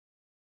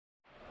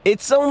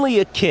It's only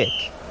a kick,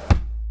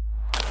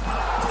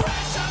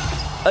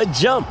 a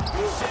jump,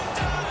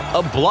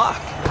 a block.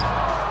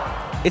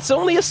 It's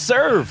only a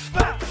serve.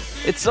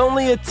 It's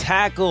only a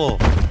tackle,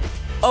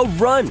 a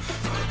run.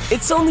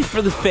 It's only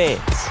for the fans.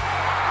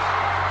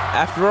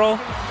 After all,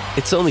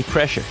 it's only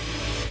pressure.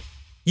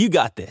 You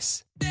got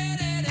this.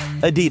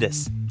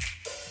 Adidas.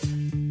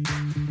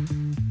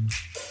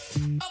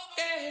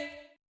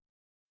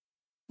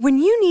 When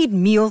you need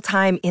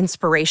mealtime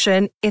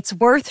inspiration, it's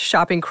worth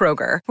shopping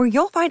Kroger, where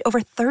you'll find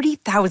over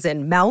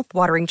 30,000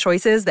 mouth-watering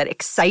choices that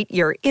excite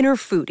your inner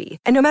foodie.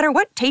 And no matter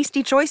what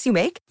tasty choice you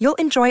make, you'll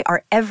enjoy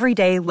our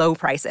everyday low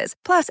prices,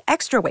 plus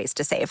extra ways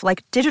to save,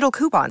 like digital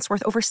coupons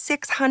worth over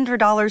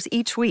 $600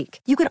 each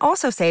week. You can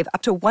also save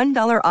up to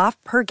 $1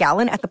 off per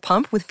gallon at the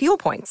pump with fuel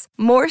points.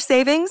 More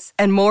savings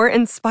and more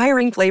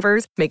inspiring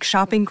flavors make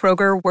shopping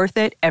Kroger worth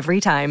it every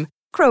time.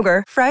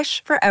 Kroger,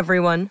 fresh for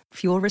everyone.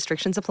 Fuel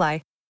restrictions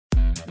apply.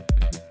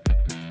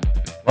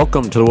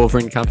 Welcome to the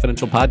Wolverine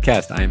Confidential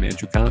Podcast. I am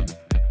Andrew Kahn.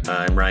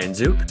 I'm Ryan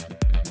Zook.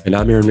 And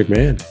I'm Aaron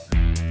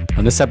McMahon.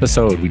 On this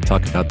episode, we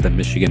talk about the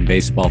Michigan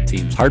baseball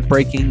team's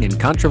heartbreaking and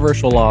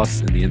controversial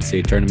loss in the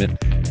NCAA tournament,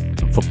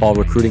 some football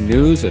recruiting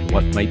news, and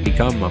what might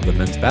become of the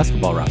men's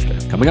basketball roster.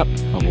 Coming up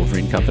on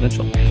Wolverine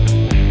Confidential.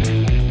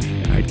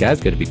 All right, guys,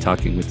 good to be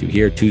talking with you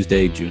here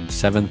Tuesday, June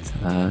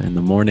 7th in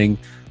the morning.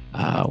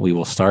 We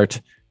will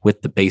start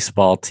with the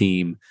baseball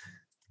team.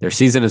 Their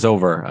season is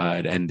over.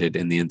 It ended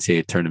in the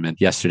NCAA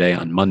tournament yesterday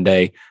on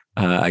Monday.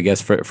 I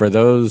guess for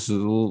those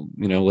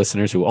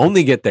listeners who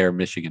only get their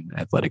Michigan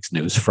athletics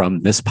news from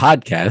this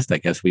podcast, I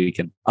guess we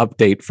can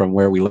update from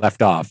where we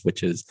left off,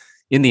 which is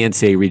in the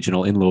NCAA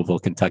regional in Louisville,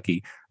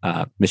 Kentucky.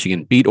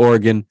 Michigan beat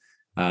Oregon.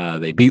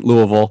 They beat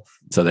Louisville,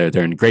 so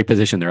they're in great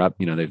position. They're up.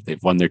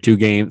 They've won their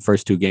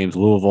first two games.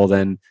 Louisville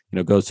then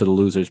goes to the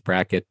losers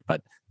bracket,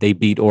 but they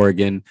beat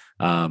Oregon.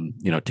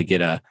 To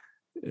get a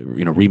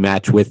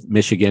rematch with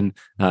Michigan,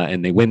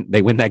 and they win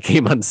that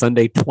game on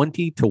Sunday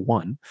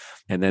 20-1,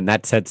 and then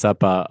that sets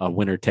up a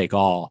winner take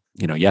all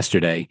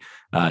yesterday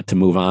to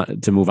move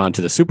on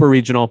to the super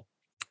regional,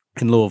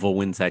 and Louisville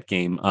wins that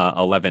game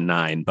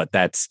 11-9. But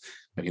that's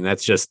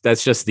just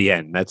the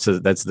end. That's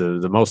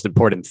the most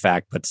important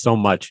fact, but so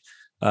much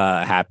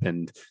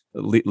happened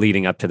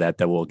leading up to that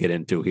we'll get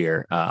into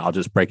here. I'll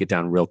just break it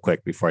down real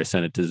quick before I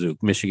send it to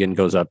Zook. Michigan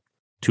goes up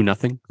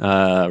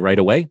 2-0 right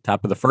away,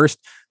 top of the first.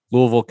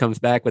 Louisville comes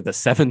back with a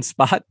 7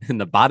 spot in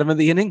the bottom of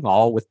the inning,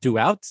 all with 2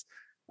 outs.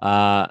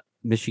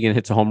 Michigan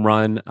hits a home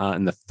run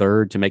in the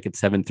third to make it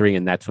 7-3,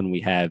 and that's when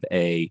we have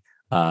a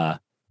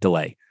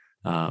delay.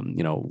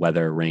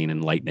 Weather, rain,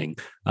 and lightning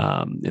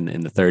in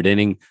the third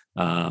inning.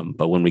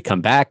 But when we come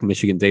back,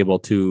 Michigan's able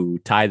to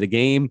tie the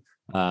game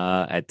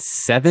at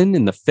 7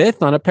 in the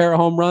fifth on a pair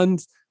of home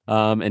runs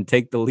and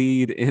take the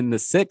lead in the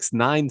sixth,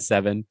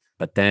 9-7.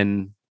 But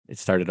then it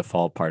started to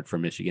fall apart for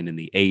Michigan in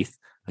the eighth.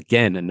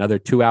 Again, another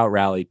 2-out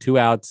rally, 2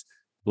 outs.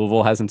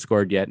 Louisville hasn't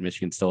scored yet.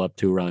 Michigan's still up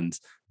 2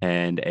 runs,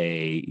 and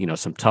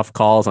some tough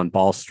calls on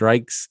ball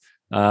strikes,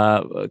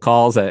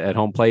 calls at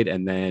home plate,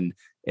 and then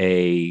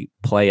a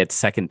play at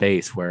second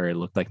base where it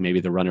looked like maybe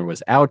the runner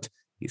was out.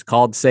 He's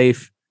called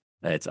safe.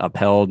 It's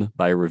upheld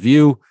by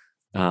review,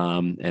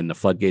 and the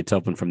floodgates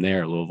open from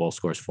there. Louisville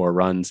scores 4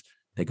 runs.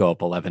 They go up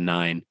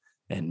 11-9,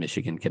 and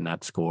Michigan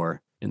cannot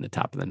score in the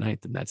top of the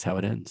ninth, and that's how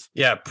it ends.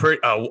 Yeah,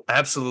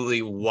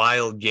 absolutely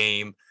wild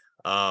game.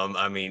 You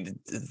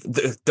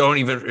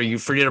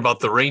forget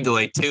about the rain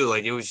delay too.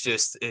 Like it was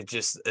just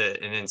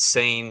an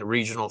insane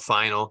regional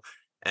final.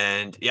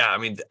 And yeah,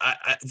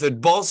 the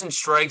balls and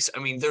strikes,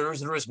 there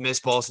was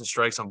missed balls and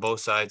strikes on both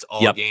sides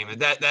all game.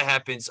 And that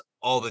happens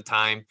all the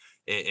time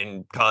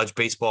in college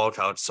baseball,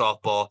 college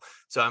softball.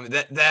 So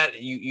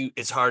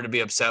it's hard to be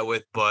upset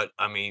with, but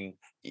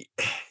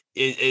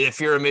if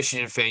you're a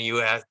Michigan fan, you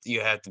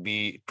have to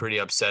be pretty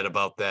upset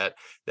about that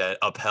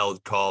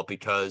upheld call,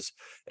 because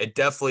it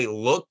definitely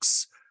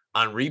looks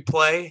on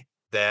replay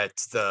that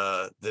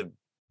the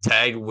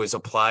tag was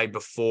applied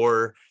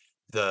before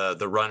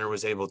the runner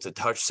was able to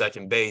touch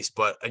second base.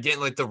 But again,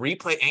 like the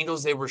replay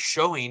angles they were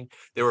showing,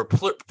 they were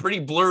pretty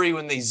blurry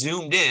when they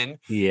zoomed in.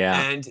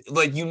 Yeah, and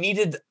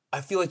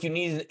I feel like you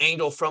need an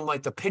angle from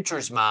like the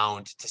pitcher's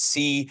mound to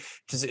see,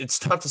 because it's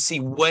tough to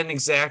see when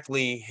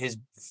exactly his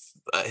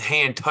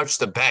hand touched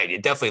the bag.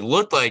 It definitely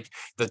looked like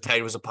the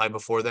tag was applied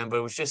before then, but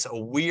it was just a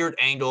weird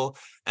angle.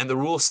 And the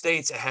rule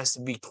states it has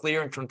to be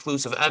clear and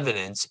conclusive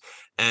evidence.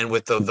 And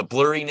with the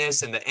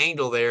blurriness and the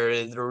angle there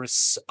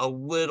was a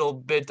little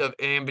bit of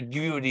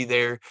ambiguity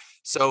there.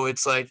 So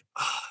it's like,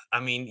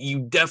 you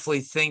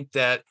definitely think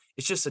that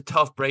it's just a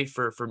tough break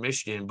for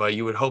Michigan, but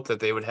you would hope that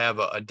they would have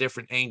a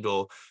different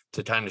angle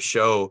to kind of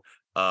show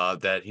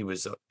that he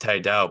was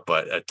tagged out.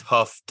 But a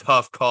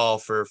tough call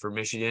for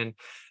Michigan.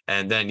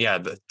 And then,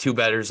 the 2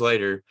 batters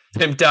later,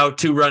 pimped out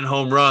 2-run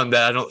home run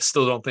that I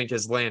still don't think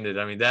has landed.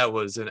 That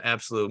was an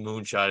absolute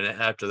moonshot.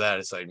 And after that,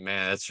 it's like,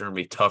 man, that's going to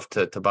be tough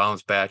to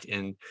bounce back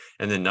in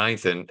the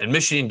ninth. And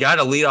Michigan got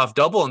a leadoff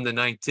double in the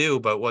ninth too,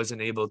 but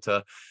wasn't able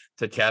to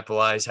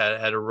capitalize.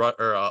 Had a run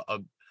or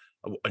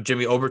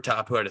Jimmy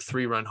Obertop, who had a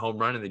 3-run home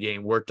run in the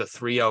game, worked a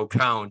 3-0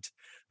 count,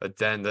 but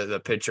then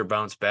the pitcher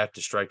bounced back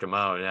to strike him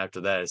out. And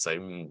after that, it's like,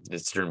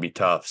 it's going to be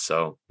tough.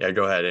 So, yeah,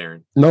 go ahead,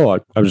 Aaron. No,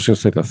 I was just going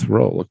to say the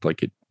throw looked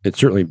like it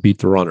certainly beat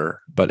the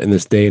runner. But in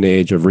this day and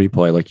age of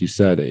replay, like you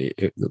said,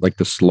 like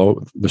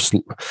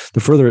the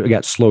further it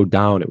got slowed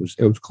down, it was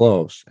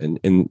close. And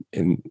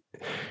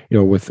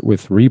with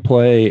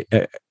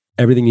replay,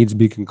 everything needs to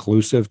be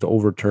conclusive to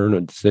overturn a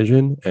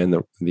decision. And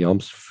the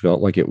umps felt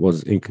like it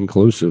was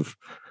inconclusive.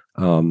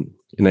 And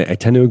I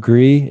tend to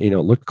agree, it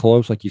looked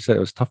close. Like you said,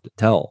 it was tough to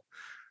tell.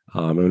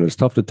 And it's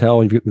tough to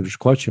tell. If there's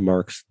question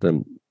marks,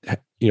 then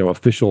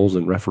officials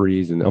and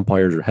referees and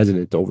umpires are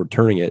hesitant to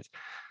overturning it.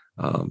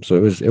 So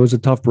it was a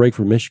tough break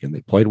for Michigan.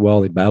 They played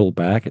well. They battled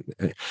back.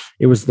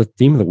 It was the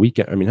theme of the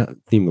weekend. I mean, not the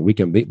theme of the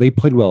weekend. They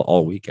played well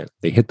all weekend.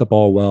 They hit the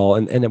ball well,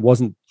 and it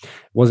wasn't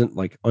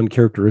like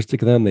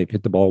uncharacteristic of them. They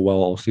hit the ball well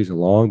all season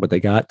long, but they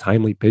got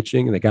timely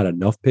pitching and they got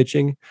enough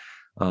pitching.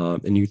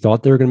 And you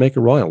thought they were going to make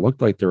a run. It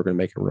looked like they were going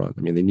to make a run.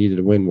 I mean, they needed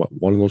to win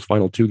one of those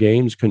final 2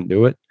 games. Couldn't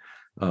do it.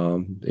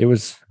 It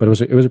was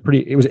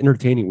an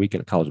entertaining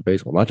weekend of college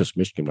baseball, not just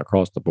Michigan, but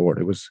across the board.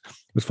 It was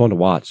fun to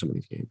watch some of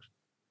these games.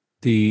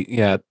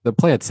 The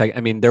play at second.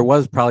 I mean, there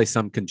was probably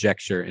some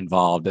conjecture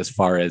involved as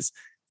far as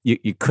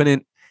you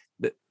couldn't.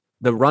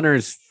 The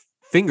runner's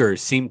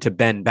fingers seemed to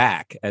bend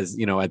back as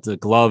the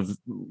glove.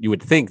 You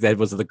would think that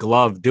was the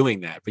glove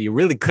doing that, but you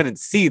really couldn't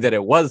see that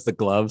it was the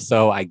glove.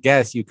 So I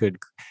guess you could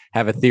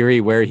have a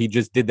theory where he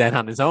just did that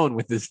on his own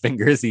with his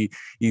fingers. He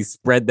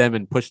spread them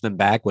and pushed them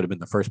back. Would have been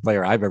the first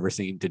player I've ever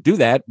seen to do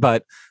that.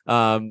 But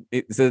so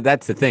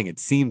that's the thing. It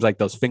seems like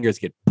those fingers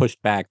get pushed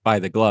back by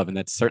the glove, and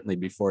that's certainly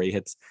before he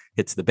hits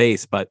the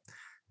base. But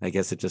I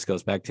guess it just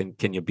goes back to,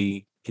 can you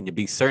be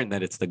certain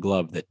that it's the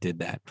glove that did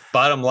that?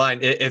 Bottom line,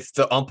 if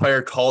the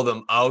umpire called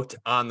them out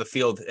on the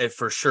field, it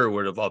for sure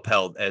would have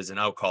upheld as an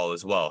out call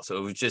as well. So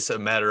it was just a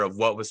matter of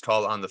what was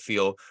called on the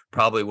field,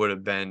 probably would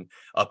have been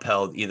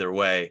upheld either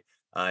way.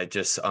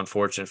 Just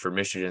unfortunate for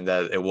Michigan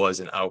that it was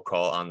an out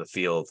call on the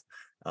field.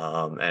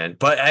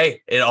 But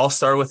hey, it all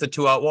started with a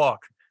 2-out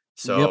walk.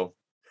 So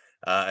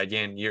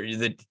again,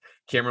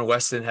 Cameron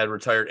Weston had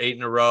retired 8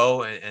 in a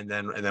row and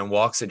then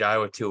walks a guy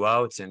with 2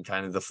 outs, and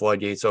kind of the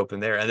floodgates open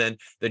there. And then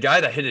the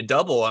guy that hit a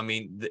double, I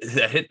mean,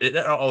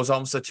 that was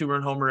almost a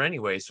 2-run homer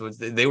anyway. So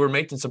they were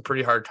making some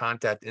pretty hard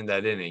contact in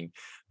that inning.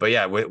 But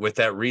yeah, with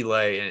that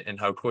relay and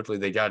how quickly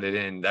they got it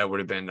in, that would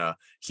have been a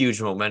huge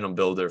momentum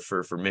builder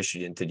for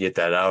Michigan to get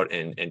that out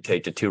and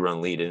take the 2-run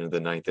lead into the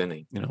 9th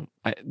inning.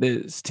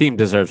 This team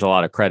deserves a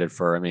lot of credit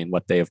for,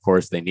 what they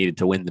needed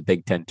to win the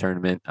Big Ten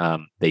tournament.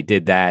 They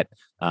did that,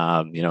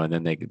 and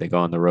then they go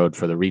on the road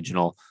for the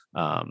regional.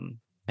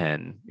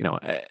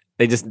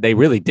 They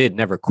really did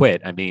never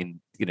quit. I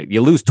mean,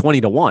 you lose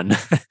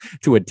 20-1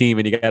 to a team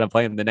and you got to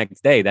play them the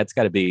next day. That's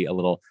got to be a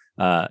little,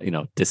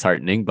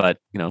 disheartening, but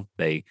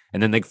they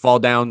fall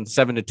down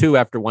 7-2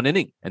 after 1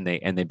 inning and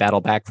they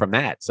battle back from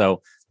that.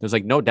 So there's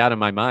like no doubt in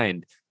my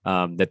mind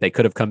that they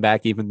could have come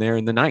back even there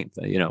in the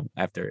 9th,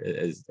 after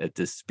as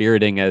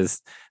dispiriting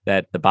as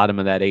that the bottom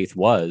of that 8th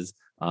was,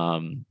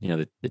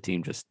 the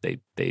team just, they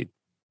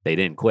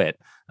didn't quit.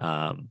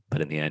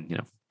 But in the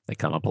end, they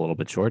come up a little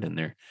bit short and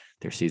their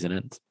season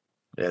ends.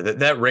 Yeah,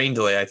 that rain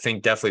delay, I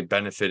think, definitely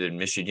benefited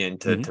Michigan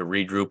to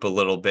regroup a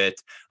little bit.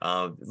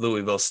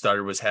 Louisville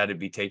starter had to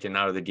be taken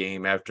out of the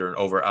game after an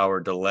over-hour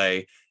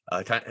delay.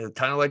 Kind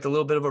of like a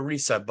little bit of a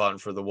reset button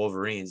for the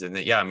Wolverines. And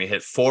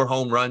hit 4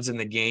 home runs in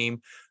the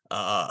game.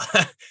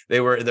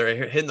 They're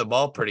hitting the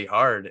ball pretty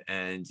hard,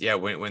 and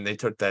when they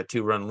took that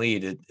 2-run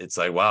lead, it's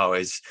like, wow,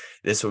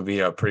 this would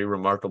be a pretty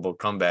remarkable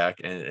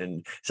comeback,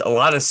 and a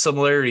lot of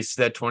similarities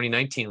to that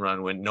 2019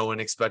 run when no one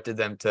expected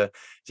them to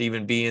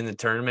even be in the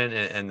tournament,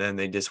 and then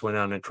they just went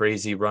on a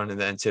crazy run in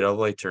the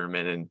NCAA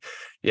tournament,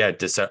 and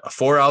just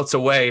 4 outs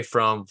away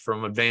from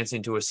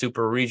advancing to a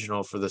super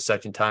regional for the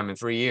second time in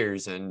 3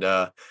 years, and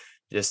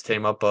just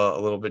came up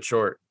a little bit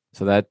short.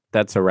 So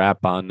that's a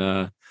wrap on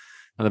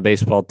the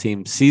baseball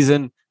team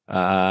season.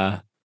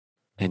 There's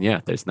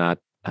not,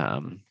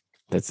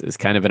 it's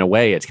kind of, in a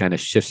way, it kind of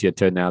shifts you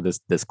to now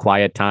this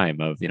quiet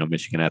time of,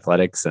 Michigan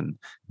athletics, and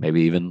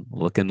maybe even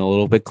looking a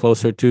little bit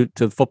closer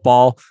to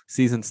football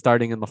season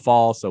starting in the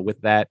fall. So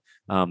with that,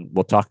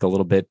 we'll talk a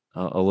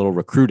little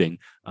recruiting.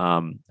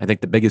 I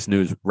think the biggest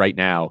news right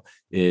now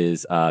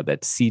is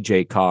that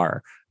CJ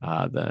Carr,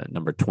 the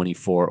number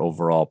 24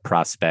 overall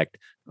prospect,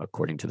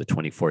 according to the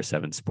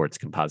 24/7 Sports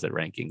Composite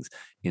rankings,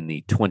 in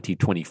the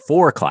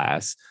 2024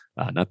 class,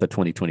 not the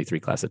 2023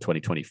 class, the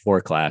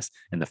 2024 class,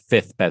 and the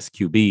 5th best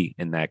QB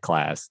in that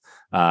class,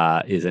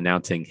 is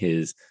announcing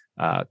his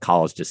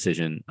college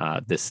decision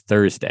this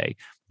Thursday.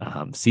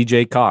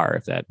 CJ Carr,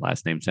 if that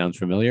last name sounds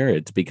familiar,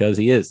 it's because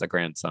he is the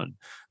grandson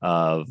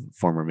of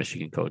former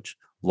Michigan coach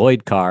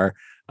Lloyd Carr.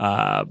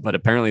 But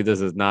apparently this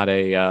is not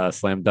a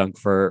slam dunk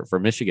for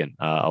Michigan.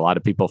 A lot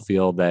of people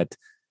feel that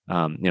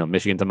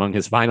Michigan's among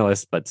his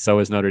finalists, but so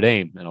is Notre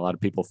Dame. And a lot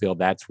of people feel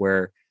that's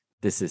where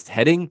this is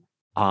heading.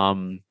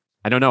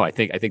 I don't know. I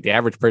think the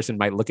average person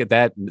might look at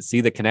that and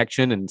see the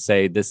connection and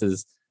say, this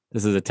is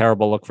this is a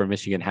terrible look for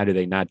Michigan. How do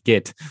they not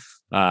get,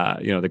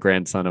 the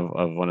grandson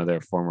of one of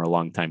their former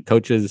longtime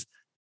coaches?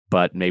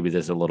 But maybe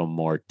there's a little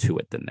more to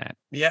it than that.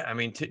 Yeah, I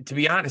mean, to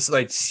be honest,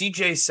 like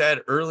CJ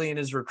said early in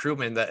his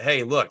recruitment that,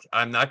 hey, look,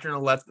 I'm not going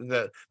to let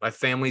my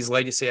family's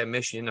legacy at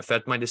Michigan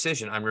affect my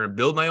decision. I'm going to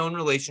build my own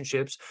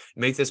relationships,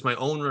 make this my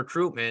own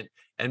recruitment,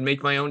 and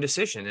make my own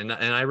decision. And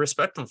I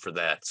respect him for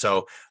that.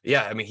 So,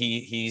 yeah, I mean,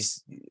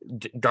 he's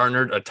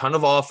garnered a ton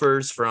of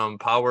offers from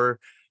power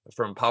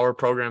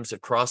programs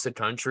across the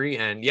country.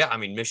 And yeah, I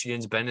mean,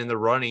 Michigan's been in the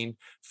running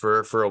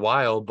for a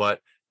while,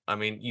 but I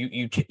mean,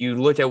 you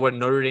look at what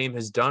Notre Dame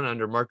has done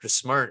under Marcus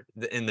Smart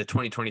in the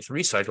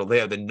 2023 cycle. They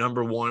have the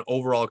number 1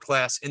 overall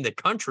class in the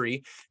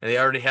country, and they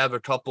already have a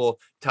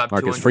couple top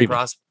Marcus 200 Freeman.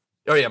 prospects.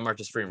 Oh yeah,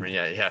 Marcus Freeman.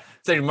 Yeah.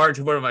 Saying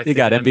Marcus, what am I? You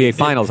got NBA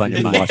Finals on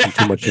your mind. Watching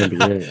too much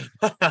NBA.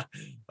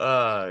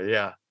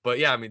 Yeah, but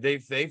yeah, I mean,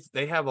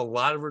 they have a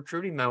lot of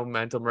recruiting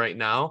momentum right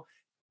now.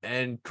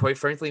 And quite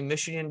frankly,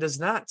 Michigan does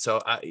not. So,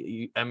 I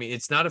mean,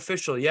 it's not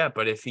official yet,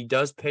 but if he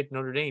does pick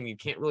Notre Dame, you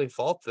can't really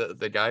fault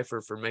the guy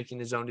for making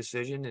his own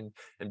decision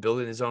and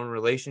building his own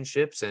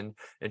relationships and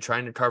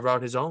trying to carve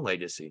out his own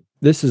legacy.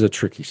 This is a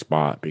tricky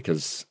spot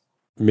because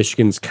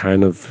Michigan's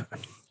kind of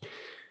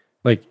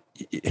like,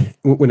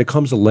 when it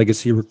comes to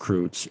legacy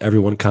recruits,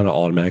 everyone kind of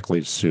automatically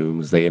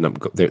assumes they're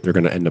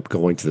going to end up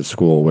going to the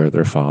school where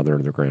their father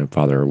or their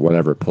grandfather or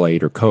whatever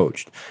played or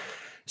coached.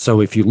 So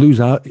if you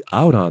lose out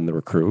on the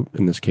recruit,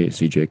 in this case,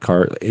 CJ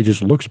Carr, it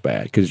just looks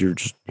bad because you're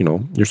just,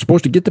 you're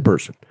supposed to get the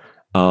person.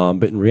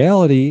 But in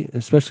reality,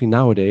 especially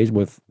nowadays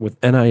with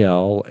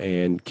NIL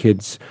and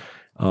kids,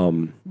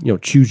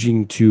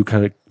 choosing to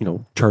kind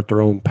of, chart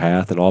their own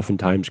path and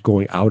oftentimes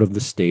going out of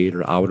the state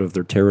or out of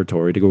their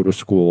territory to go to a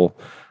school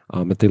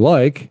that they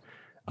like,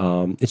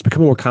 it's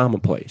becoming more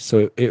commonplace.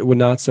 So it would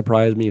not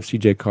surprise me if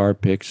CJ Carr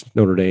picks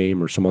Notre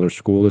Dame or some other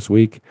school this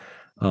week.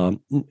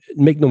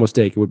 Make no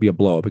mistake, it would be a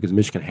blow because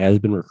Michigan has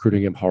been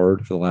recruiting him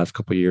hard for the last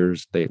couple of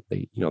years. They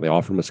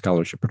offered him a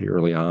scholarship pretty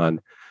early on.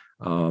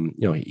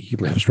 He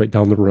lives right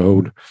down the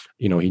road.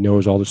 He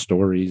knows all the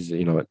stories.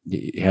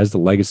 He has the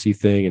legacy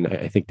thing, and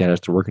I think that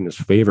has to work in his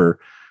favor.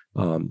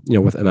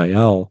 With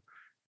NIL,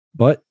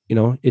 but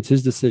it's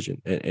his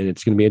decision, and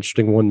it's going to be an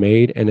interesting one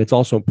made. And it's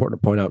also important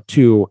to point out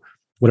too,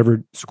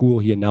 whatever school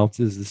he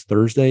announces this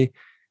Thursday.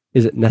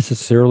 Is it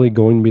necessarily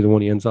going to be the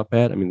one he ends up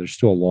at? I mean, there's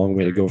still a long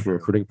way to go from a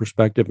recruiting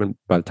perspective. And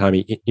by the time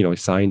he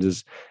signs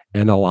his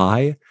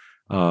NLI,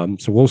 so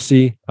we'll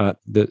see.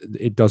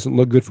 It doesn't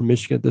look good for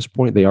Michigan at this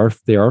point. They are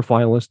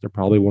finalists. They're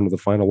probably one of the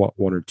final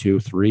 1 or 2,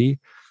 3.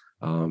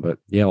 But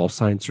yeah, all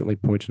signs certainly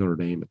point to Notre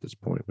Dame at this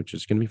point, which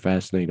is going to be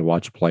fascinating to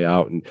watch play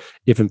out. And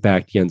if in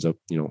fact he ends up,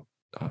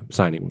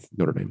 signing with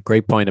Notre Dame.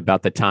 Great point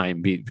about the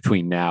time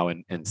between now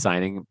and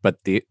signing. But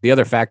the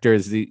other factor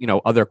is the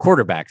other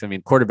quarterbacks. I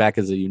mean, quarterback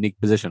is a unique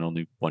position.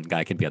 Only one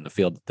guy can be on the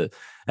field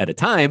at a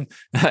time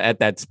at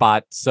that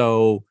spot.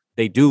 So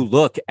they do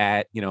look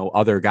at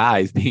other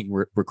guys being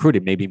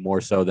recruited, maybe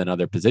more so than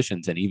other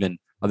positions, and even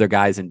other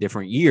guys in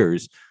different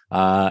years.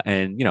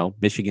 And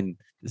Michigan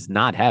does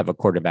not have a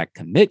quarterback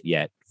commit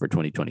yet for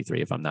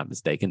 2023, if I'm not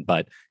mistaken.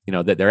 But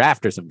that they're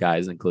after some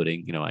guys,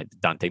 including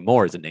Dante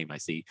Moore is a name I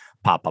see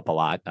pop up a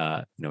lot.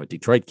 A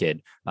Detroit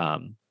kid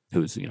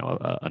who's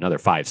another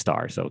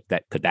 5-star. So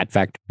could that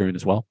factor in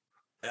as well?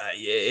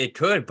 It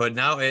could, but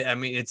now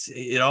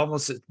it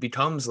almost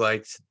becomes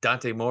like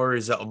Dante Moore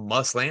is a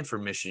must land for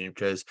Michigan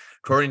because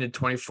according to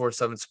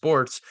 24/7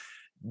 Sports,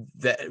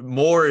 that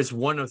Moore is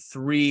one of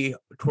 3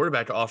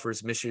 quarterback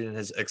offers Michigan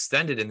has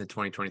extended in the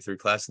 2023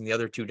 class, and the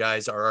other 2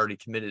 guys are already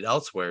committed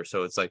elsewhere.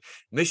 So it's like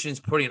Michigan's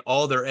putting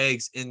all their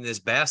eggs in this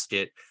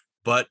basket,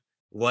 but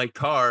like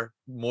Carr,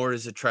 Moore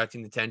is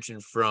attracting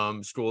attention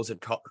from schools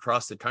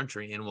across the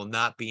country and will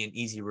not be an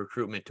easy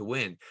recruitment to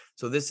win.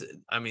 So they're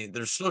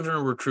still going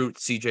to recruit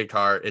CJ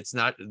Carr.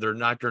 They're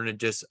not going to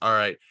just, all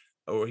right,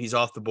 he's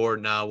off the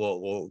board now.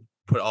 We'll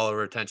put all of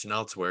our attention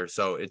elsewhere.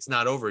 So it's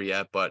not over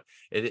yet, but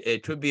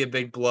it could be a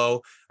big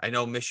blow. I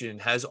know Michigan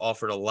has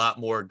offered a lot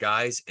more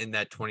guys in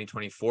that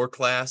 2024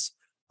 class.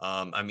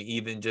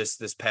 Even just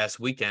this past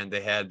weekend,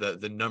 they had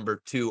the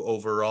number 2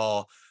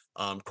 overall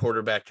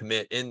quarterback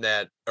commit in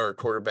that, or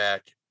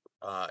quarterback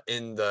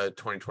in the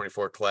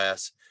 2024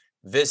 class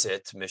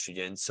visit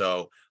Michigan.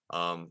 So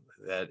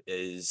that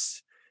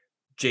is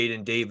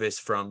Jaden Davis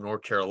from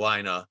North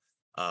Carolina,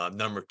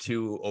 number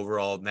 2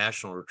 overall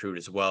national recruit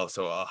as well.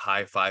 So a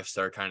high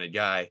 5-star kind of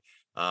guy.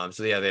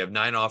 So yeah, they have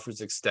 9 offers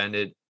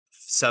extended.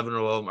 7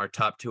 of them are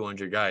top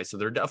 200 guys. So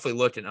they're definitely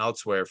looking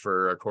elsewhere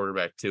for a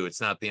quarterback too. It's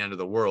not the end of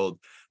the world,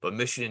 but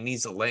Michigan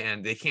needs to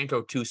land. They can't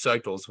go 2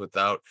 cycles with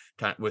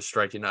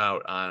striking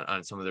out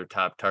on some of their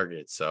top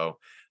targets. So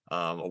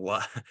a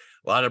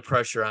lot of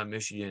pressure on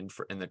Michigan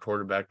in the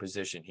quarterback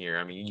position here.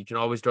 I mean, you can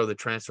always go the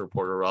transfer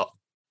portal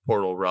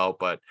route,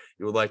 but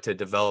you would like to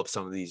develop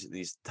some of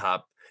these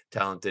top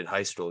talented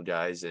high school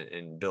guys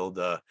and build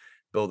a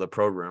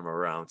program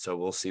around. So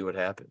we'll see what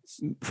happens.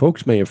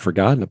 Folks may have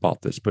forgotten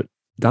about this, but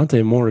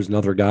Dante Moore is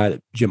another guy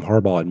that Jim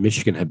Harbaugh and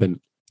Michigan have been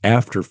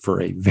after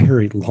for a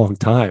very long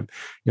time.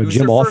 It was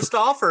Jim their offered first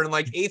offer in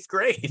like 8th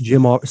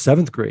grade.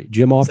 seventh grade.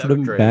 Jim offered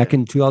him back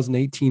in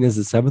 2018 as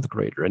a 7th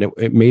grader, and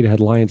it made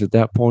headlines at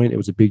that point. It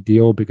was a big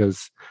deal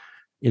because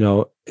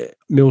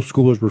middle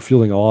schoolers were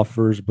fielding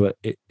offers, but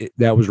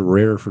that was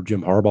rare for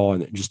Jim Harbaugh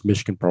and just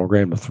Michigan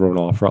program to throw an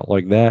offer out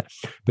like that.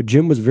 But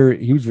Jim was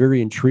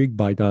very intrigued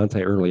by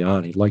Dante early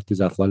on. He liked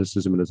his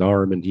athleticism and his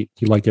arm, and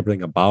he liked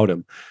everything about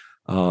him.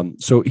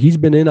 So he's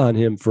been in on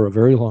him for a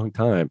very long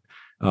time.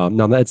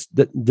 Now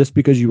just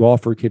because you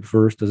offer a kid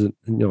first doesn't,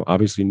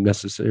 obviously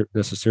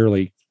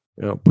necessarily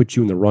put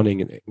you in the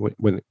running and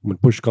when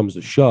push comes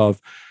to shove.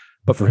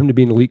 But for him to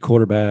be an elite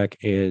quarterback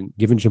and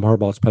given Jim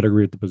Harbaugh's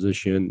pedigree at the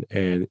position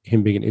and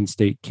him being an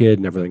in-state kid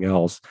and everything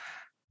else,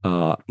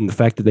 and the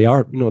fact that they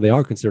are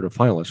considered a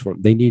finalist for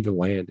him, they need to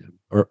land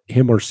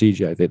him or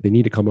CJ. They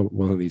need to come up with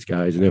one of these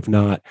guys. And if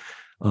not,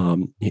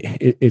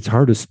 it's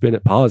hard to spin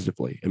it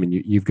positively. I mean,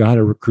 you've got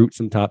to recruit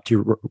some top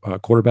tier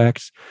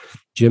quarterbacks.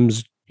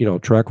 Jim's,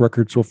 track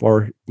record so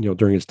far,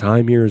 during his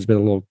time here has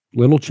been a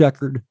little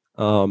checkered.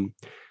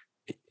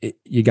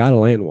 You got to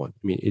land one.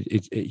 I mean,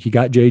 he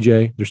got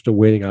JJ. They're still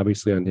waiting,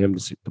 obviously, on him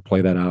to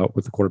play that out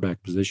with the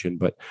quarterback position.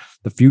 But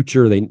the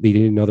future, they need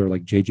another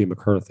like JJ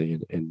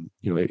McCarthy. And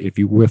if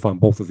you whiff on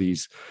both of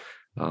these,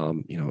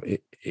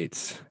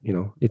 it's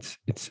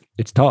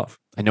tough.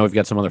 I know we've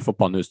got some other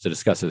football news to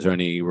discuss. Is there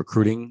any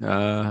recruiting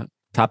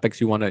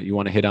topics you want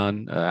to hit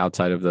on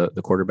outside of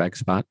the quarterback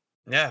spot?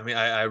 Yeah, I mean,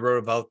 I wrote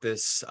about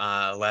this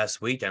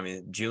last week. I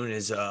mean, June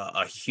is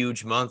a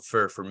huge month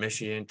for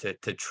Michigan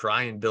to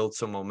try and build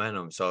some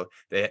momentum. So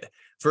the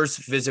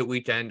first visit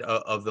weekend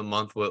of the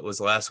month was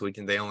last week,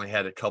 and they only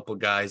had a couple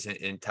guys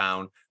in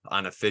town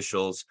on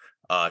officials,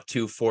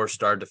 2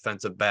 4-star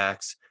defensive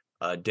backs,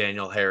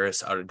 Daniel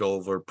Harris out of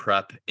Gulliver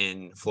Prep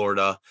in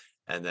Florida,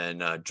 and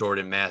then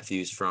Jordan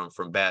Matthews from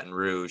Baton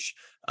Rouge.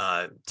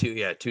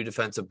 Two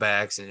defensive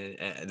backs,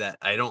 and that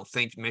I don't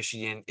think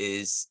Michigan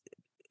is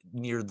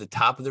near the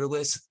top of their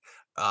list,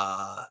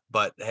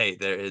 but hey,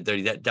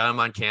 they're down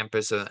on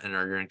campus and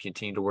are going to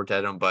continue to work at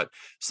them. But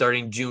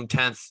starting June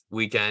 10th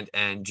weekend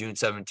and June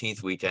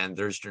 17th weekend,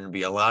 there's going to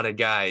be a lot of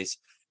guys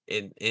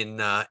in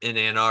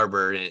Ann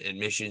Arbor, and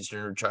Michigan's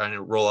trying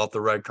to roll out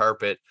the red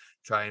carpet,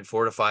 try and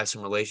fortify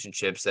some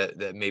relationships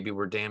that maybe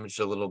were damaged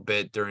a little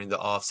bit during the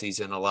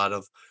offseason. A lot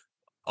of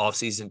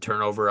offseason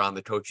turnover on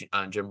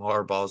Jim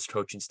Harbaugh's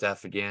coaching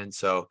staff again.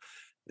 So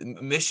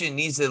Michigan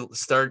needs to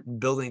start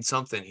building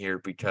something here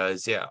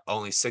because,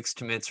 only 6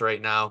 commits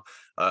right now,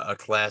 a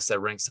class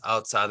that ranks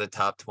outside the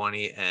top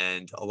 20,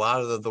 and a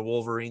lot of the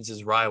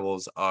Wolverines'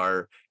 rivals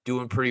are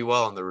doing pretty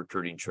well on the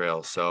recruiting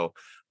trail. So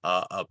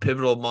a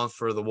pivotal month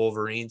for the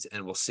Wolverines,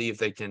 and we'll see if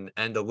they can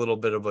end a little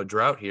bit of a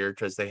drought here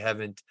because they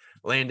haven't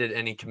landed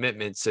any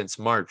commitments since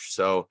March.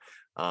 So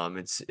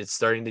it's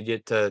starting to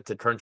get to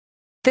crunch.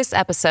 This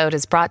episode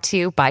is brought to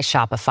you by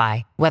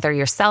Shopify. Whether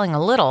you're selling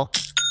a little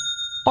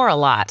or a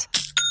lot,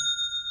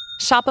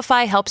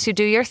 Shopify helps you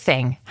do your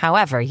thing,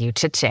 however you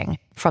cha-ching.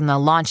 From the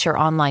launch your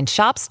online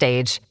shop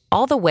stage,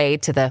 all the way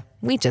to the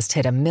we just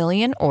hit 1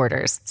 million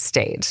orders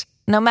stage.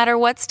 No matter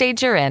what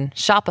stage you're in,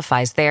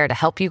 Shopify's there to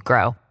help you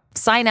grow.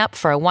 Sign up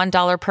for a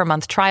 $1 per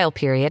month trial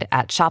period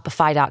at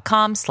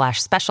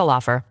shopify.com/special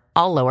offer,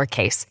 all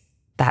lowercase.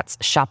 That's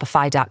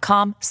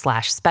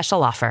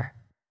shopify.com/special offer.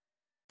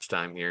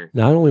 Time here.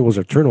 Not only was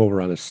there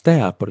turnover on his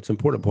staff, but it's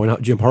important to point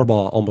out Jim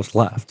Harbaugh almost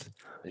left.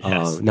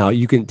 Yes. Now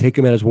you can take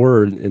him at his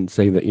word and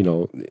say that,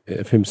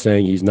 if him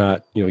saying he's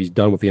not, he's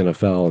done with the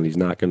NFL and he's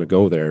not going to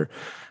go there.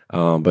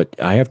 But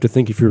I have to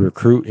think if you're a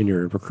recruit and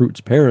your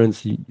recruit's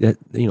parents,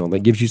 that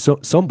gives you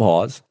some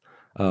pause.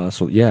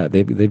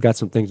 They've got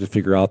some things to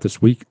figure out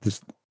this week.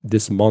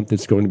 This month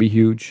it's going to be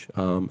huge.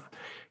 I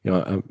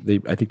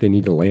think they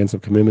need to land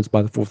some commitments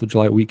by the 4th of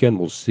July weekend.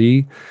 We'll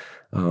see.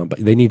 But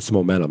they need some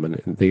momentum,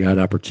 and they got an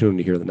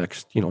opportunity here the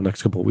next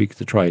couple of weeks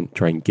to try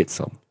and get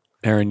some.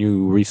 Aaron,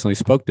 you recently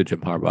spoke to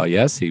Jim Harbaugh.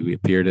 Yes, he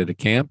appeared at a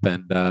camp,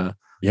 and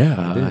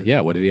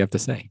what did he have to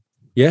say?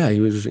 Yeah, he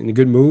was in a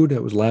good mood.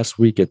 It was last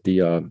week at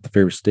the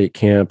Fair State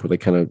camp where they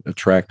kind of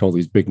attract all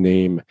these big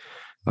name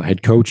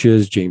head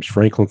coaches. James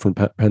Franklin from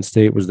Penn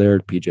State was there.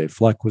 PJ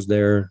Fleck was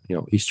there.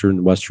 Eastern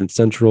and Western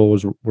Central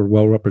were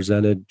well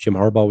represented. Jim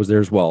Harbaugh was there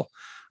as well.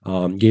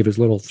 Gave his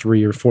little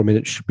 3 or 4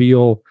 minute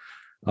spiel.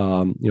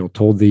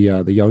 Told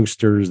the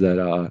youngsters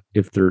that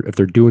if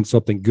they're doing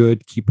something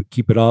good,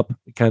 keep it up.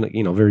 Kind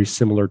of very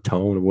similar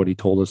tone of what he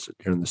told us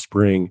in the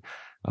spring.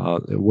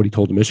 What he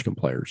told the Michigan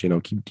players.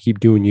 Keep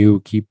doing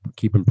you, keep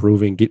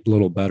improving, get a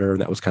little better.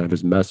 That was kind of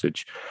his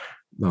message.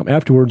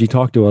 Afterwards, he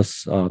talked to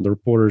us, the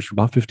reporters, for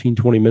about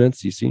 15-20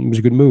 minutes. He seemed he was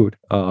in a good mood.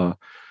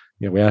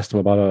 We asked him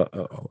about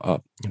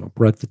a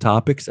breadth of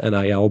topics,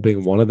 NIL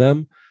being one of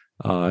them.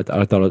 I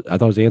thought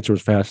his answer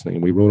was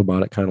fascinating. We wrote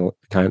about it kind of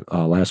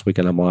last week,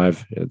 and I'm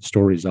live.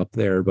 Stories up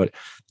there, but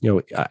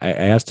I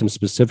asked him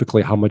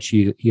specifically how much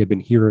he had been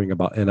hearing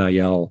about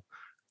NIL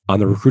on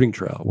the recruiting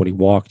trail when he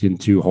walked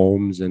into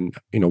homes, and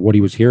what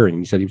he was hearing.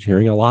 He said he was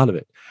hearing a lot of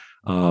it,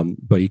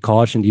 but he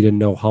cautioned he didn't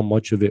know how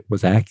much of it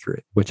was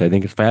accurate, which I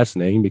think is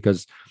fascinating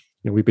because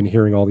we've been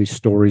hearing all these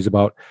stories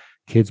about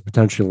kids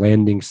potentially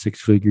landing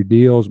 6-figure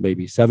deals,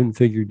 maybe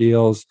 7-figure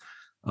deals.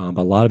 A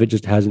lot of it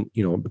just hasn't,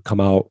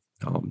 come out,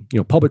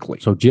 publicly.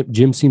 So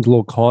Jim seems a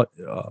little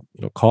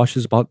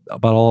cautious about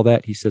all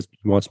that. He says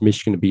he wants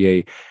Michigan to be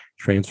a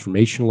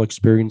transformational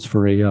experience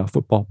for a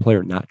football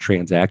player, not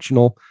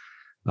transactional,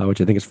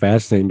 which I think is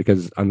fascinating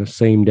because on the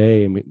same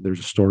day, there's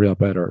a story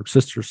up at our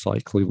sister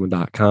site,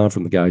 cleveland.com,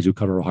 from the guys who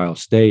cover Ohio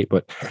State.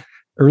 But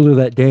earlier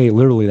that day,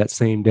 literally that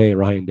same day,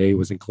 Ryan Day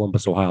was in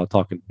Columbus, Ohio,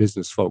 talking to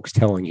business folks,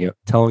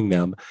 telling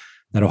them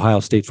that Ohio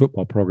State's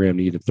football program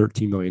needed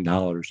 $13 million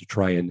to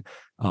try and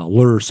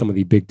lure some of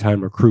the big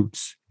time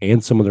recruits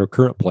and some of their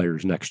current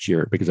players next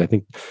year. Because I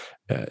think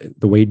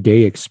the way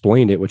Day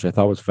explained it, which I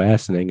thought was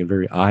fascinating and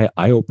very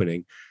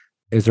eye-opening,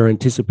 is they're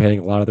anticipating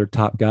a lot of their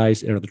top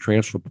guys enter the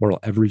transfer portal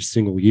every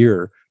single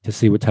year to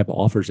see what type of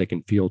offers they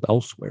can field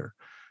elsewhere.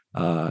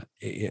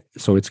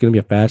 So it's going to be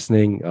a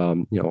fascinating,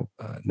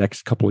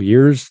 next couple of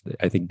years.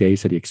 I think Day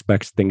said he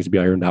expects things to be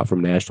ironed out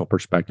from a national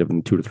perspective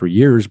in 2 to 3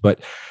 years. But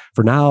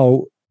for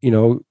now,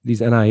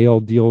 these NIL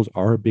deals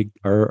are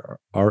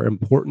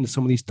important to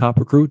some of these top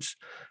recruits.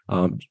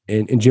 And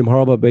Jim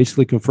Harbaugh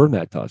basically confirmed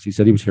that to us. He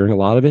said he was hearing a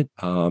lot of it.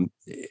 And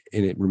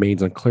it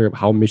remains unclear of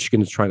how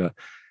Michigan is trying to,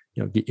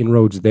 get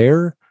inroads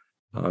there.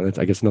 That's,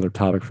 I guess, another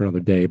topic for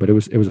another day. But it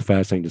was a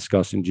fascinating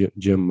discussion.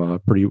 Jim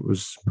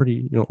was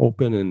pretty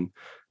open and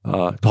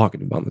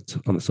talkative on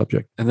the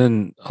subject. And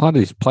then a lot of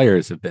these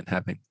players have been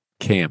having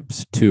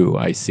camps too,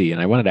 I see.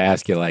 And I wanted to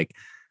ask you, like,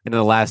 in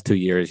the last 2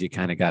 years, you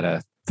kind of got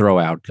to throw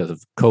out because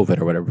of COVID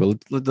or whatever.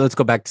 Let's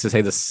go back to,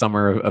 say, the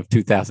summer of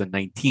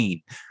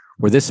 2019.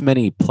 Were this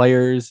many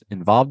players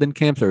involved in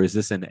camps, or is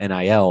this an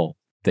NIL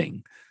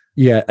thing?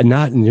 Yeah,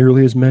 not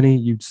nearly as many.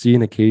 You'd see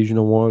an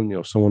occasional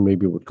one. Someone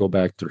maybe would go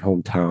back to their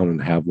hometown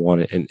and have one,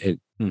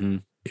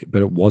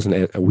 but it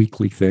wasn't a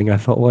weekly thing. I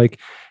felt like.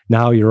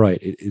 Now you're right.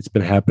 It's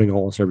been happening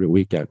almost every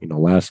weekend.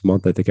 Last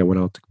month I think I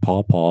went out to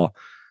Paw Paw,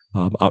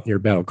 out near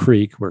Battle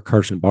Creek, where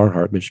Carson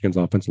Barnhart, Michigan's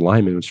offensive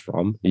lineman, was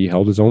from. He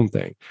held his own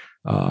thing.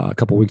 A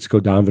couple of weeks ago,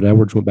 Donovan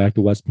Edwards went back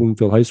to West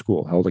Bloomfield High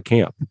School, held a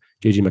camp.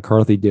 J.J.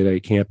 McCarthy did a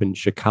camp in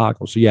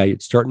Chicago. So yeah,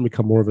 it's starting to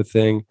become more of a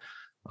thing.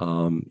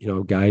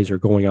 Guys are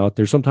going out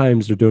there.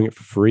 Sometimes they're doing it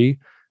for free.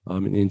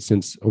 And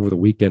since over the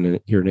weekend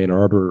here in Ann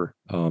Arbor,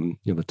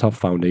 the Tough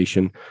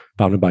Foundation,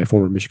 founded by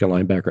former Michigan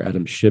linebacker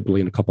Adam Shibley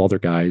and a couple other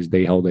guys,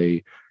 they held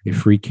a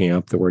free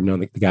camp that where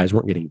none of the guys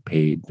weren't getting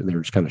paid. And they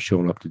were just kind of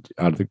showing up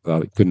out of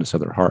the goodness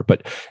of their heart.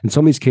 But in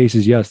some of these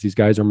cases, yes, these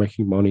guys are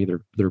making money.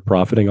 They're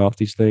profiting off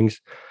these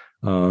things,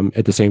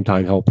 at the same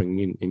time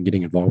helping and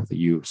getting involved with the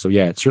youth. So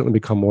yeah, it's certainly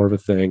become more of a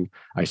thing.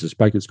 I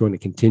suspect it's going to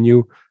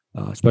continue.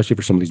 Especially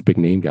for some of these big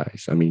name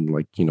guys. I mean,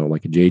 like a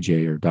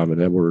JJ or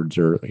Donovan Edwards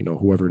or,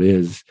 whoever it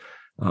is,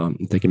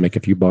 if they can make a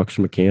few bucks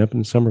from a camp in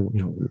the summer,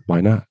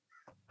 why not?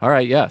 All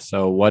right. Yeah.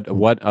 So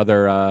what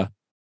other,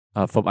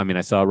 football? I mean,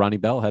 I saw a Ronnie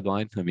Bell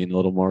headline. I mean, a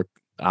little more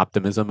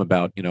optimism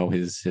about,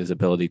 his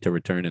ability to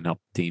return and help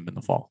the team in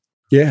the fall.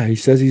 Yeah. He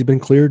says he's been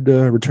cleared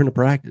to return to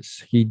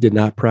practice. He did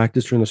not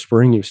practice during the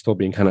spring. He was still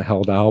being kind of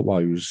held out while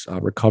he was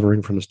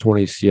recovering from his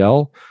torn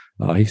ACL.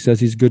 He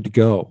says he's good to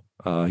go.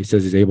 He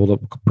says he's able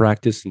to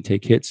practice and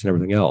take hits and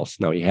everything else.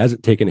 Now, he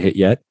hasn't taken a hit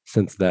yet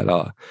since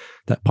that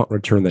punt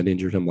return that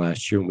injured him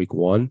last year in week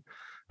 1.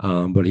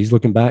 But he's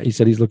looking back. He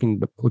said he's looking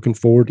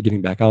forward to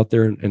getting back out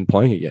there and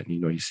playing again.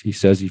 He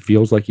says he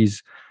feels like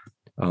he's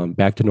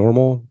back to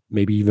normal,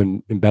 maybe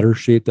even in better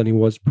shape than he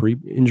was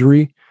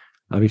pre-injury.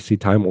 Obviously,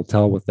 time will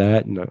tell with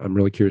that, and I'm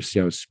really curious to see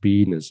how his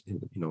speed and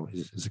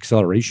his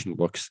acceleration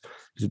looks.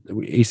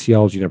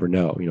 ACLs, you never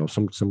know.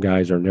 Some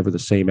guys are never the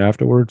same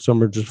afterwards.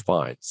 Some are just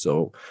fine.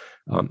 So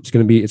it's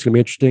gonna be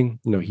interesting.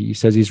 He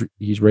says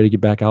he's ready to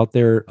get back out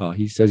there.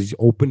 He says he's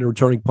open to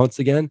returning punts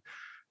again.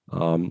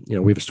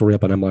 We have a story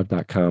up on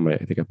mlive.com. I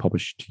think I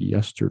published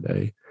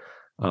yesterday.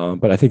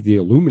 But I think the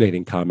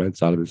illuminating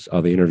comments out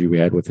of the interview we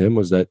had with him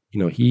was that,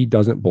 he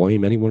doesn't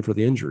blame anyone for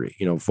the injury.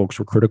 Folks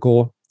were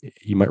critical.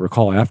 You might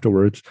recall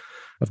afterwards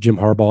of Jim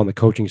Harbaugh and the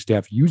coaching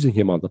staff using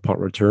him on the punt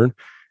return.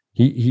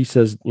 He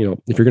says,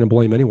 if you're going to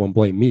blame anyone,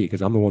 blame me,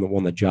 because I'm the one that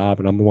won the job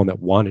and I'm the one that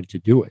wanted to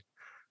do it.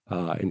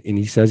 And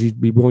he says he'd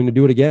be willing to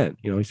do it again.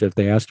 He said if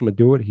they ask him to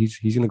do it, he's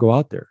going to go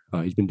out there.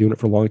 He's been doing it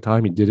for a long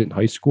time. He did it in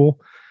high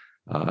school.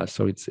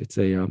 So it's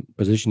a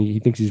position he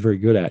thinks he's very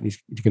good at, and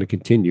he's going to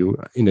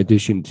continue. In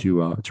addition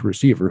to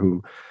receiver,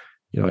 who,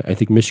 I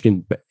think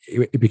Michigan.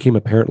 It became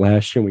apparent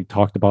last year, and we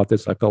talked about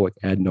this. I felt like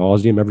ad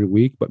nauseum every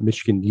week, but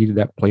Michigan needed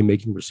that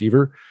playmaking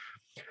receiver.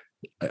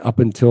 Up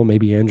until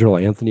maybe Angelo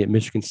Anthony at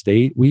Michigan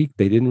State week,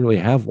 they didn't really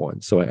have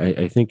one. So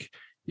I think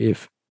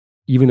if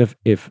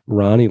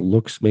Ronnie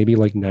looks maybe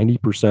like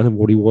 90% of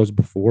what he was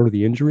before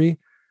the injury,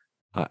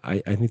 I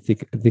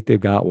think they've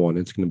got one.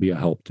 It's going to be a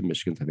help to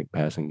Michigan's,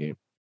 passing game.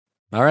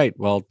 All right.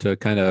 Well, to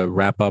kind of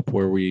wrap up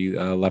where we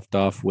left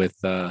off with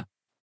the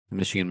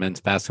Michigan men's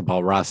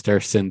basketball roster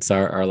since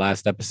our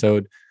last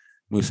episode,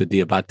 Moussa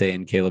Diabate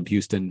and Caleb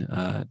Houston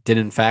did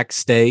in fact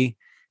stay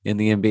in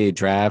the NBA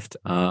draft.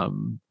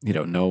 No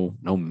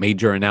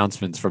major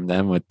announcements from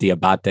them with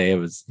Diabate. It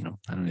was, I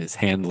don't know, his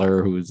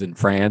handler who was in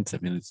France. I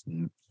mean,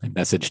 I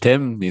messaged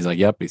him. He's like,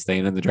 yep, he's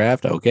staying in the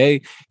draft.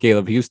 Okay.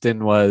 Caleb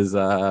Houston was,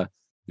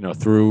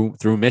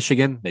 through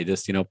Michigan. They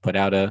just, put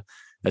out a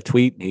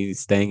tweet. He's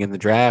staying in the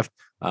draft.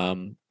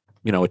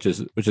 Which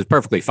is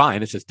perfectly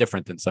fine. It's just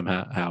different than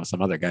how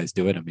some other guys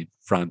do it. I mean,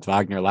 Franz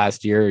Wagner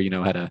last year,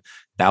 had a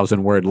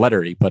 1,000-word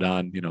letter he put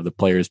on, the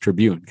Players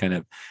Tribune, kind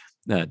of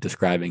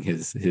describing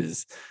his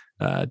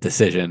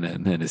decision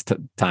and his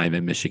time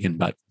in Michigan.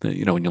 But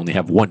when you only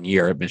have 1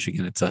 year at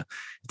Michigan, it's a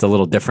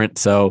little different.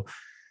 So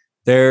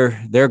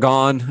they're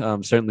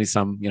gone. Certainly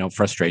some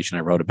frustration.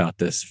 I wrote about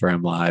this for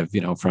M Live.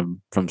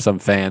 From some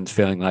fans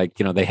feeling like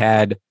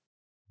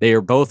they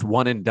are both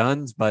one and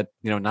dones, but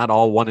not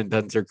all one and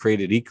dones are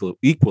created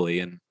equally.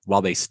 And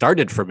while they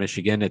started for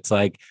Michigan, it's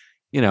like,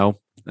 I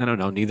don't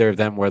know, neither of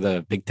them were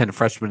the Big Ten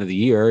freshman of the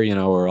year,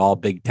 or all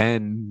Big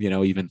Ten,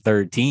 even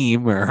third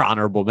team or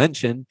honorable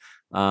mention.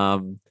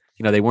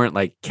 They weren't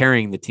like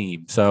carrying the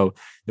team. So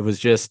it was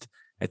just,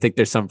 I think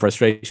there's some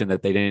frustration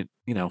that they didn't,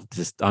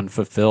 just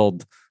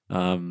unfulfilled,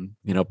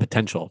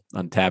 potential,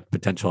 untapped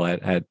potential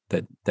at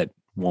that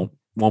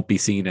won't be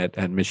seen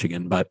at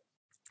Michigan. But,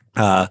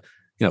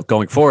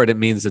 going forward, it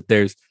means that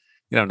there's,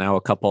 now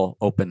a couple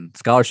open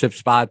scholarship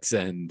spots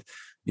and,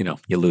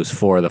 you lose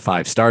 4 of the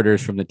 5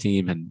 starters from the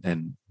team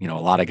and a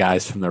lot of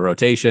guys from the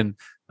rotation.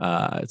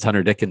 It's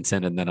Hunter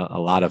Dickinson and then a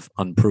lot of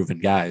unproven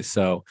guys.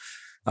 So,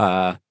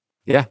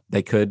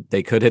 they could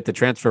hit the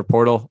transfer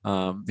portal.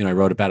 I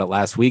wrote about it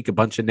last week, a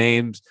bunch of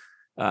names.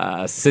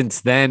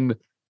 Since then,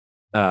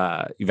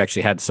 you've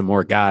actually had some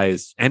more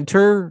guys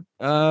enter,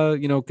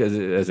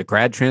 as a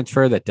grad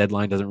transfer. That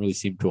deadline doesn't really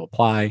seem to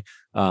apply.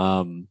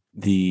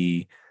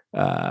 You've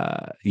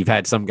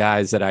had some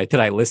guys that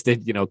I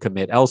listed,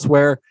 commit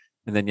elsewhere.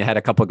 And then you had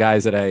a couple of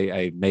guys that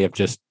I may have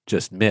just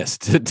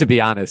missed, to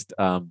be honest.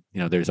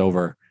 There's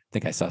over, I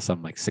think I saw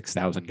some like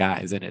 6,000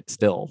 guys in it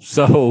still.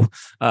 So,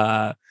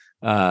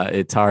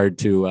 it's hard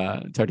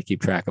to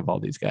keep track of all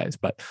these guys,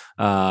 but,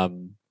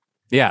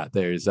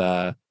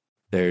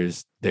 there's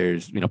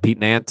Pete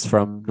Nance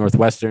from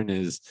Northwestern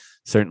is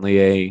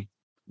certainly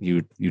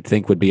you'd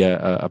think would be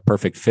a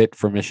perfect fit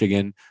for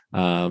Michigan.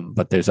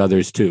 But there's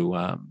others too,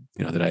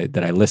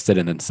 that I listed,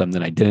 and then some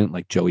that I didn't,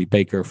 like Joey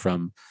Baker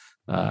from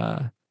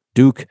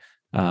Duke,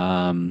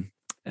 and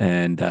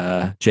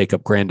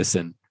Jacob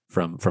Grandison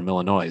from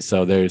Illinois.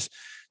 So there's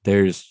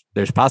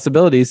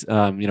possibilities,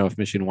 if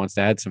Michigan wants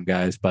to add some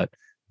guys, but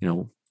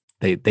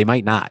they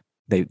might not.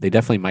 They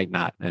definitely might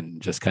not,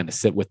 and just kind of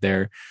sit with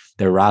their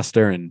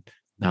roster and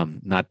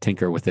not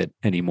tinker with it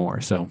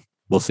anymore. So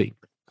we'll see.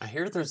 I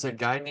hear there's a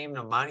guy named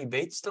Amani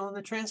Bates still in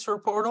the transfer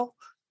portal.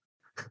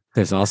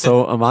 There's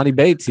also Amani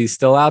Bates. He's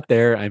still out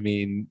there. I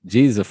mean,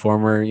 geez, a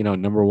former,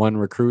 number 1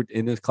 recruit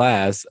in his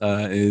class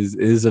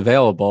is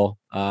available.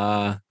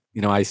 I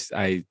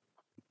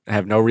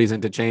have no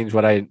reason to change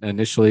what I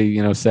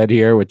initially, said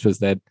here, which was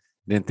that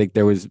I didn't think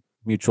there was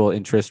mutual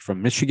interest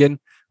from Michigan.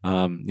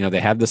 They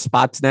have the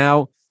spots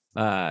now,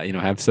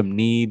 have some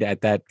need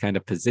at that kind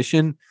of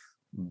position,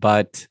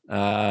 but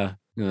I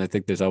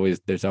think there's always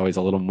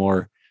a little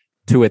more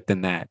to it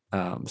than that.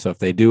 So if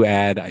they do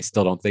add, I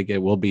still don't think it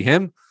will be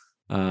him,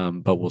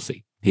 but we'll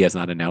see. He has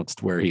not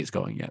announced where he's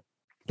going yet.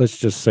 Let's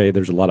just say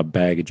there's a lot of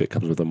baggage that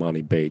comes with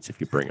Amani Bates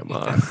if you bring him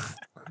on.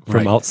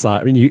 From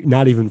outside, I mean,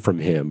 not even from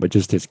him, but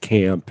just his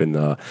camp and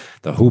the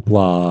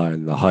hoopla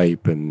and the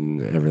hype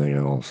and everything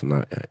else.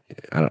 And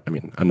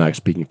I'm not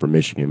speaking for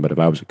Michigan, but if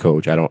I was a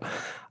coach, I don't,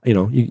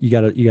 you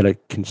gotta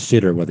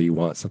consider whether you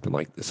want something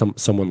like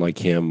someone like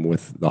him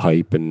with the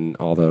hype and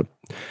all the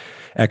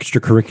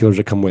extracurriculars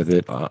that come with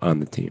it on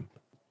the team.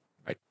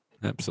 Right,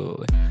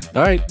 absolutely.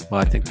 All right, well,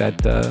 I think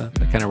that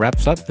kind of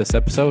wraps up this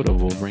episode of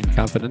Wolverine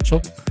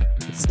Confidential.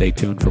 Stay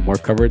tuned for more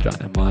coverage on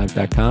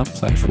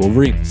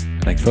mlive.com/Wolverines.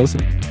 Thanks for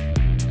listening.